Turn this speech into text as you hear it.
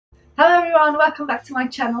everyone, welcome back to my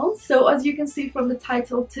channel. So as you can see from the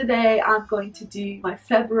title, today I'm going to do my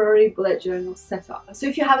February bullet journal setup. So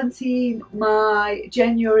if you haven't seen my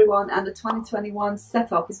January one and the 2021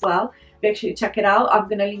 setup as well, make sure you check it out. I'm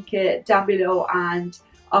gonna link it down below and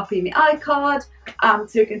up in the iCard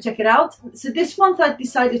so you can check it out. So this month I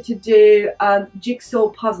decided to do a jigsaw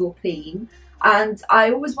puzzle theme, and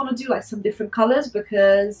I always want to do like some different colors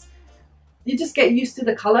because you just get used to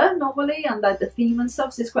the color normally and like the theme and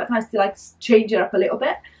stuff, so it's quite nice to like change it up a little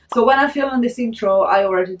bit. So when I filmed this intro, I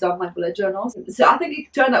already done my bullet journals, so I think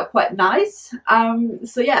it turned out quite nice.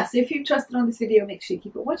 So yeah, so if you're interested in this video, make sure you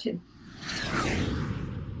keep it watching.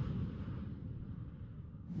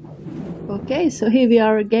 Okay, so here we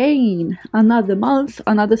are again, another month,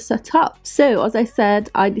 another setup. So as I said,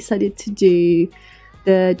 I decided to do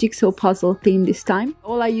the jigsaw puzzle theme this time.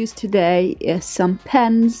 All I used today is some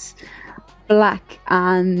pens, black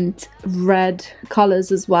and red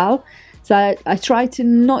colors as well. So I try to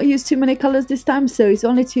not use too many colors this time, so it's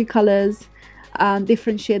only 2 colors and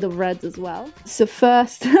different shade of reds as well. So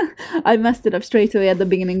first I messed it up straight away at the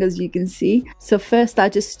beginning, as you can see. So first I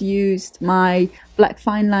just used my black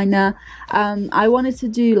fine liner. I wanted to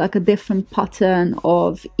do like a different pattern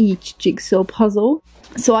of each jigsaw puzzle,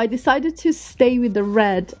 so I decided to stay with the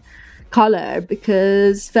red color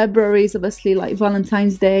because February is obviously like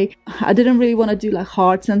Valentine's Day. I didn't really want to do like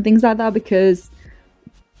hearts and things like that because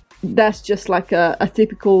that's just like a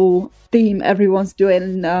typical theme everyone's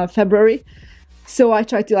doing in February. So I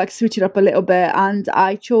tried to like switch it up a little bit, and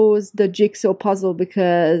I chose the jigsaw puzzle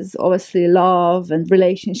because obviously love and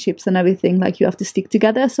relationships and everything, like you have to stick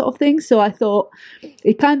together sort of thing. So I thought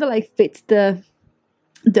it kind of like fits the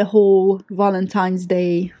whole Valentine's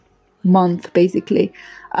Day month basically.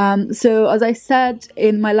 So as I said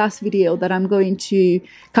in my last video, that I'm going to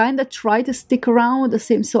kind of try to stick around with the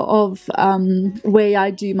same sort of way I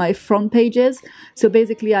do my front pages. So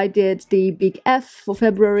basically I did the big F for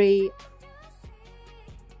February.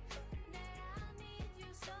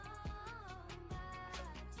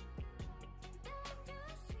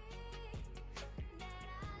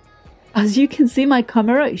 As you can see, my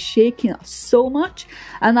camera is shaking so much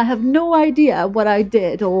and I have no idea what I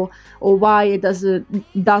did or why it does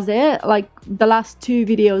it. Like the last 2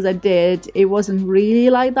 videos I did, it wasn't really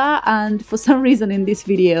like that, and for some reason in this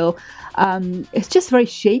video it's just very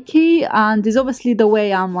shaky, and it's obviously the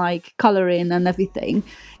way I'm like coloring and everything.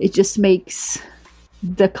 It just makes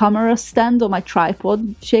the camera stand on my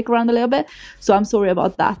tripod shake around a little bit, so I'm sorry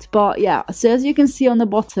about that. But yeah, so as you can see on the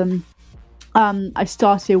bottom, I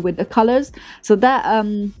started with the colors. So that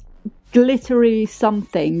glittery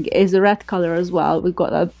something is a red color as well. We've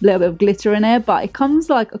got a little bit of glitter in it, but it comes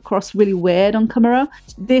like across really weird on camera.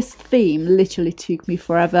 This theme literally took me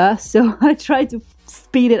forever, so I tried to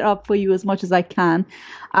speed it up for you as much as I can.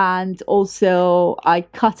 And also I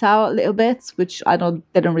cut out little bits, which I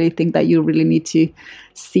didn't really think that you really need to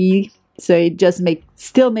see, so it just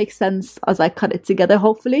still makes sense as I cut it together,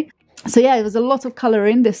 hopefully. So yeah, it was a lot of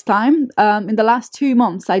colouring this time. In the last 2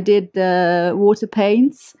 months I did the water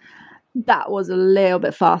paints. That was a little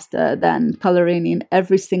bit faster than colouring in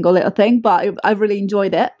every single little thing, but I really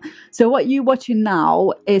enjoyed it. So what you're watching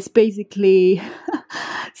now is basically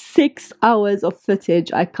 6 hours of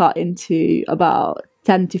footage I cut into about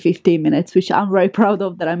 10 to 15 minutes, which I'm very proud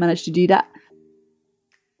of that I managed to do that.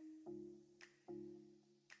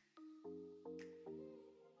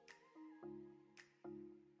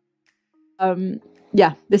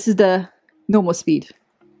 Yeah, this is the normal speed,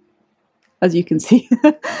 as you can see.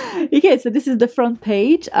 Okay, so this is the front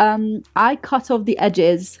page. I cut off the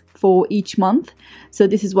edges for each month, so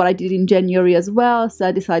this is what I did in January as well. So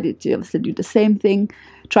I decided to obviously do the same thing,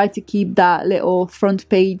 try to keep that little front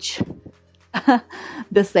page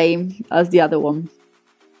the same as the other one.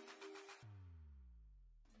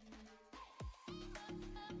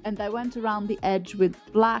 And I went around the edge with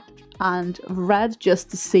black and red just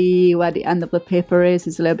to see where the end of the paper is.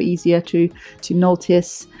 It's a little bit easier to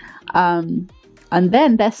notice. And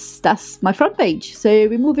then that's my front page. So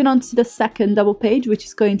we're moving on to the second double page, which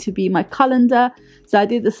is going to be my calendar. So I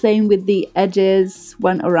did the same with the edges,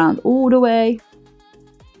 went around all the way.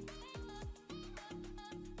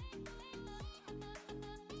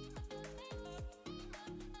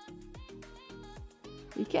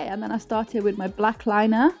 Okay, and then I started with my black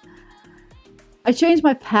liner. I changed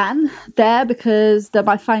my pen there because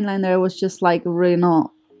my fine liner was just like really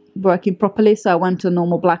not working properly, so I went to a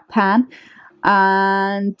normal black pen.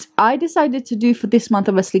 And I decided to do for this month,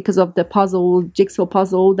 obviously because of the puzzle, jigsaw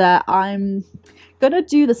puzzle, that I'm gonna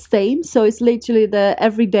do the same. So it's literally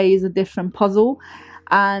every day is a different puzzle.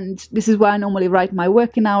 and this is where I normally write my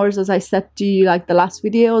working hours, as I said to you like the last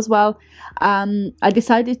video as well. I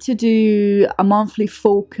decided to do a monthly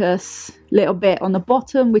focus little bit on the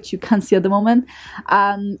bottom, which you can see at the moment,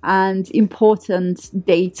 and important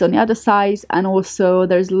dates on the other side, and also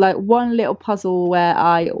there's like one little puzzle where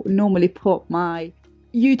I normally put my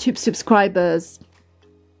YouTube subscribers,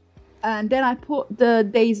 and then I put the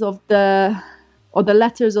days of the, or the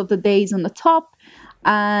letters of the days on the top,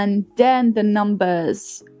 and then the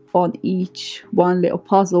numbers on each one little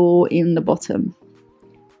puzzle in the bottom.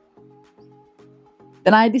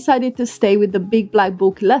 Then I decided to stay with the big black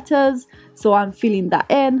bulky letters, so I'm filling that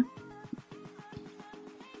in.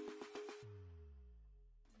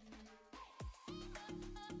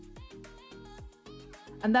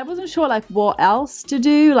 And I wasn't sure like what else to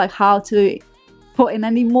do, like how to put in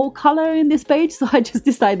any more color in this page, so I just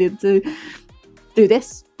decided to do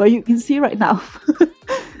this, but you can see right now.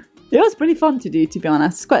 It was pretty fun to do, to be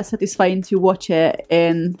honest. It's quite satisfying to watch it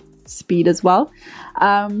in speed as well.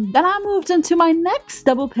 Then I moved on to my next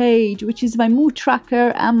double page, which is my mood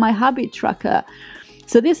tracker and my habit tracker.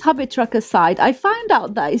 So this habit tracker side, I find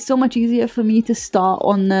out that it's so much easier for me to start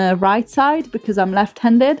on the right side because I'm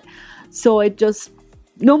left-handed. So it just,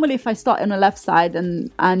 normally if I start on the left side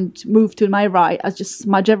and move to my right, I just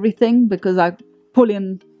smudge everything because I pull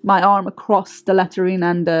in my arm across the lettering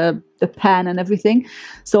and the pen and everything.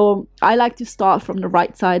 So I like to start from the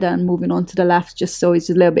right side and moving on to the left, just so it's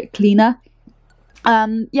a little bit cleaner.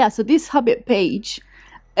 Yeah, so this habit page,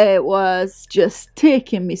 it was just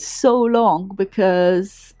taking me so long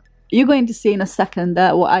because you're going to see in a second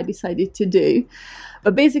what I decided to do.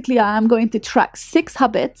 But basically I'm going to track 6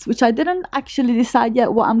 habits, which I didn't actually decide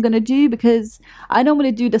yet what I'm going to do, because I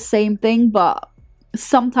normally do the same thing, but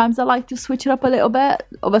sometimes I like to switch it up a little bit,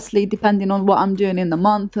 obviously depending on what I'm doing in the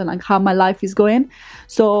month and like how my life is going.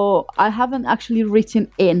 So I haven't actually written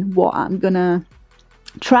in what I'm gonna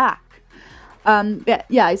track.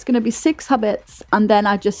 Yeah, it's gonna be 6 habits, and then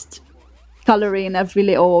I just color in every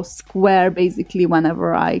little square basically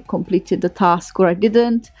whenever I completed the task or I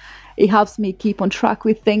didn't. It helps me keep on track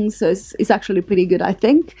with things, so it's actually pretty good, I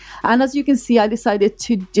think. And as you can see, I decided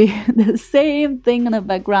to do the same thing in the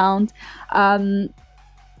background.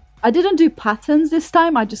 I didn't do patterns this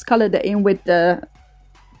time, I just colored it in with the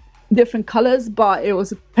different colors, but it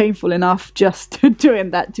was painful enough just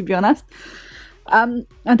doing that, to be honest. And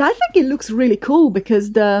I think it looks really cool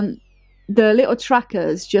because the little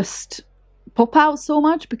trackers just pop out so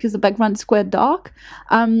much because the background is quite dark.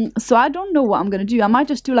 So I don't know what I'm gonna do. I might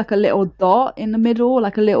just do like a little dot in the middle,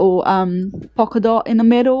 like a little polka dot in the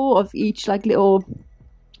middle of each like little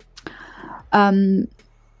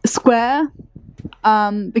square,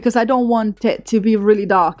 because I don't want it to be really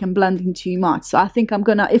dark and blending too much. So I think I'm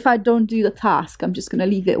gonna, if I don't do the task, I'm just gonna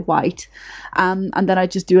leave it white, and then I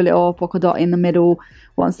just do a little polka dot in the middle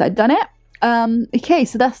once I've done it. Okay,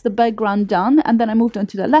 so that's the background done, and then I moved on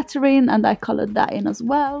to the lettering and I colored that in as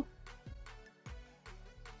well.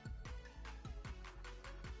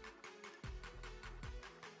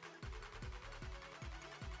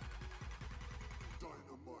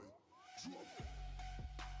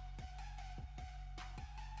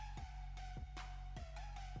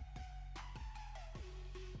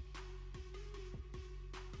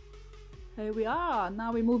 Here we are.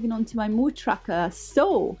 Now we're moving on to my mood tracker.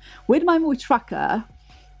 So with my mood tracker,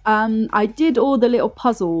 I did all the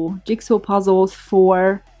little jigsaw puzzles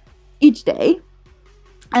for each day,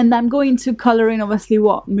 and I'm going to color in obviously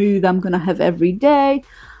what mood I'm gonna have every day.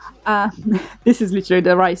 This is literally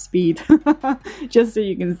the right speed, just so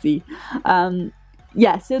you can see.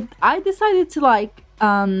 Yeah, so I decided to like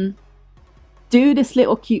do this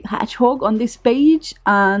little cute hedgehog on this page,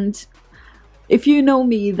 and if you know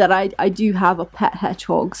me, that I do have a pet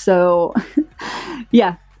hedgehog, so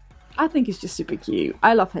yeah, I think it's just super cute.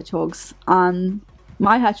 I love hedgehogs, and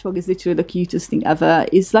my hedgehog is literally the cutest thing ever.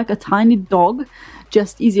 It's like a tiny dog,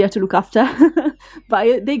 just easier to look after,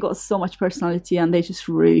 but they got so much personality and they're just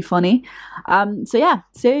really funny. So yeah,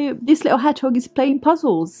 so this little hedgehog is playing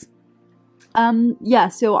puzzles. Yeah,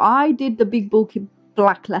 so I did the big bulky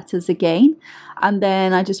black letters again, and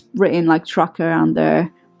then I just written like tracker under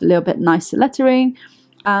a little bit nicer lettering,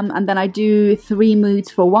 and then I do 3 moods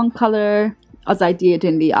for one color, as I did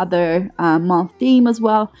in the other month theme as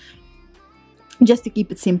well, just to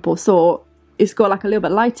keep it simple. So it's got like a little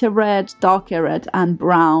bit lighter red, darker red, and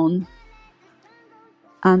brown,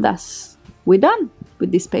 and we're done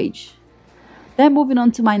with this page. Then moving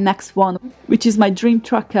on to my next one, which is my dream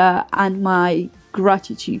tracker and my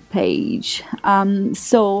gratitude page.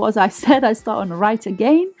 So as I said, I start on the right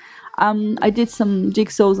again. I did some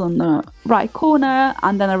jigsaws on the right corner,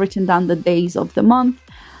 and then I've written down the days of the month.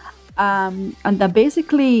 and then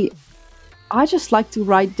basically I just like to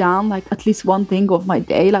write down like at least one thing of my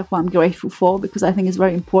day, like what I'm grateful for, because I think it's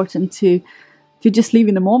very important to just live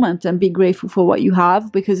in the moment and be grateful for what you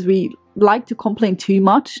have, because we like to complain too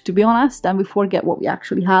much, to be honest, and we forget what we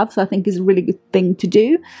actually have. So I think it's a really good thing to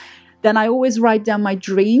do. Then I always write down my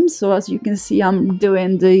dreams. So as you can see, I'm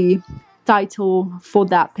doing the title for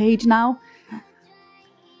that page now.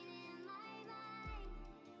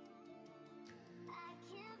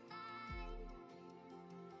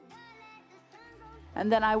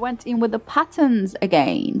 And then I went in with the patterns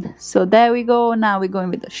again. So there we go. Now we're going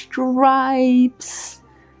with the stripes.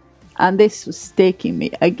 And this was taking me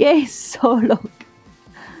again so long.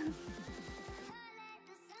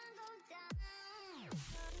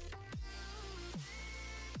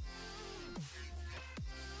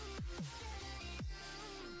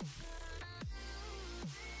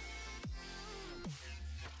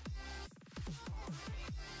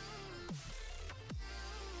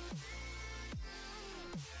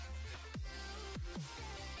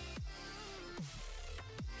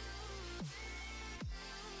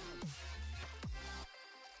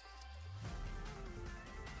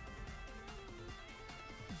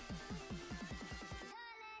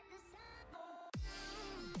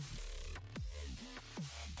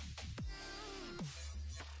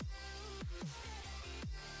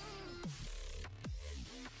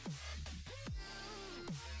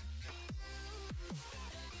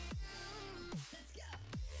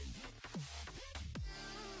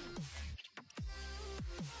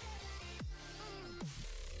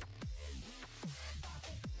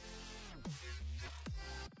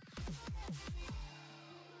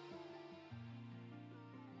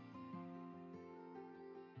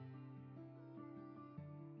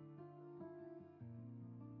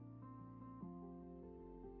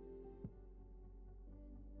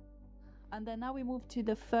 And then now we move to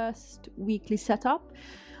the first weekly setup.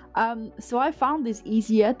 So I found this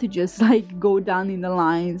easier to just like go down in the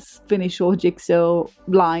lines, finish all jigsaw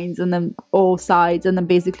lines and then all sides, and then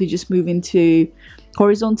basically just move into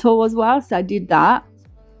horizontal as well. So I did that.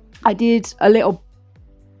 I did a little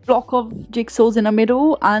block of jigsaws in the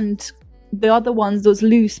middle, and the other ones, those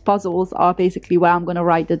loose puzzles, are basically where I'm going to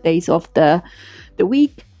write the days of the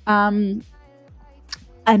week.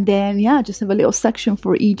 And then, yeah, just have a little section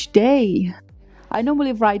for each day. I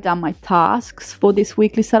normally write down my tasks for this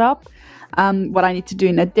weekly setup, what I need to do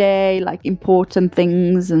in a day, like important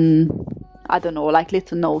things, and I don't know, like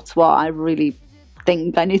little notes what I really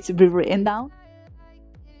think I need to be written down.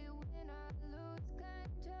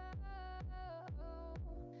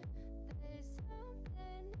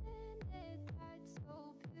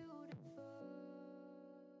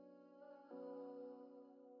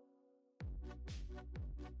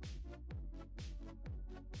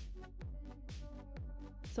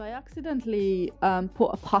 So I accidentally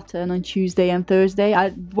put a pattern on Tuesday and Thursday.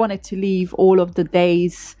 I wanted to leave all of the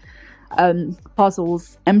days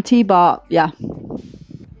puzzles empty, but yeah,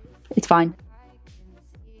 it's fine.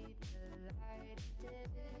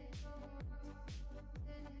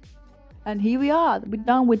 And here we are, we're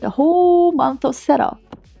done with the whole month of setup.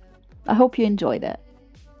 I hope you enjoyed it.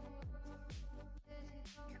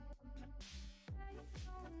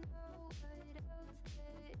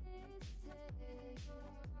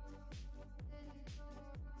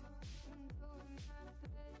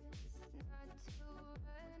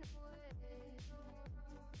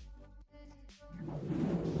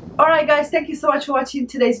 Alright guys, thank you so much for watching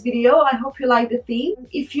today's video. I hope you liked the theme.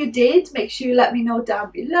 If you did, make sure you let me know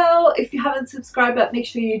down below. If you haven't subscribed yet, make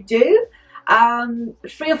sure you do.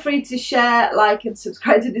 Feel free to share, like and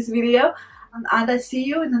subscribe to this video. And I see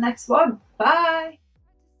you in the next one. Bye!